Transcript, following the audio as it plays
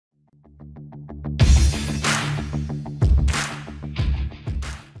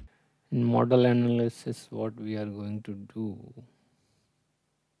In model analysis, what we are going to do,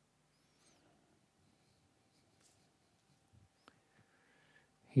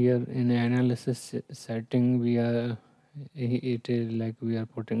 here in analysis setting, we are, it is like we are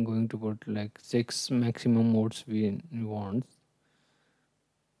going to put like 6 maximum modes we want.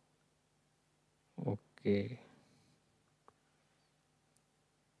 Okay,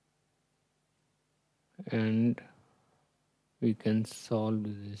 and we can solve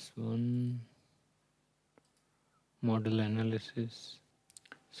this one, model analysis.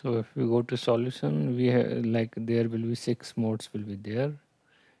 So if we go to solution, we have like there will be 6 modes will be there,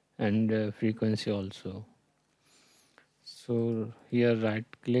 and frequency also. So here right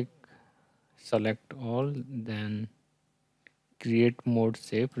click, select all, then create mode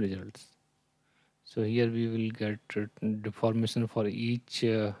save results. So here we will get deformation for each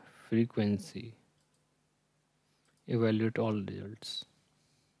frequency, evaluate all results.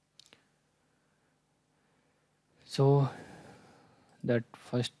 So that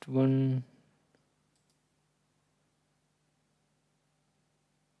first one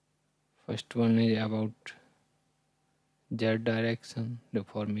is about z direction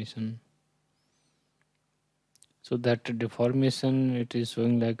deformation. So that deformation, it is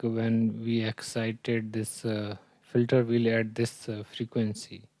showing like when we excited this filter wheel at this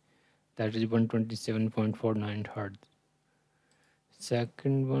frequency, that is 127.49 hertz.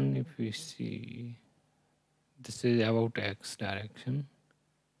 Second one, if we see, this is about x direction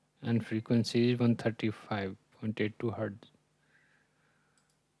and frequency is 135.82 hertz.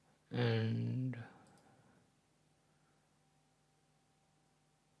 And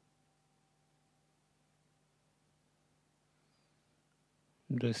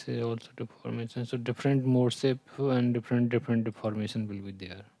this is also deformation. So different mode shape and different deformation will be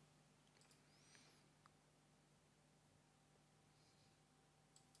there.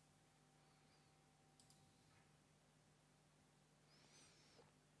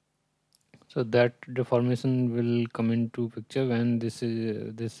 So that deformation will come into picture when this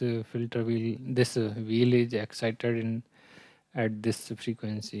filter wheel, this wheel is excited in at this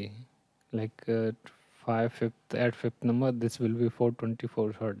frequency, like at fifth number, this will be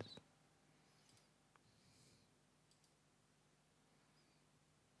 424 hertz.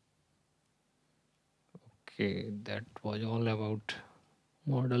 Okay, that was all about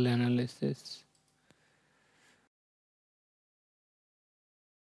model analysis.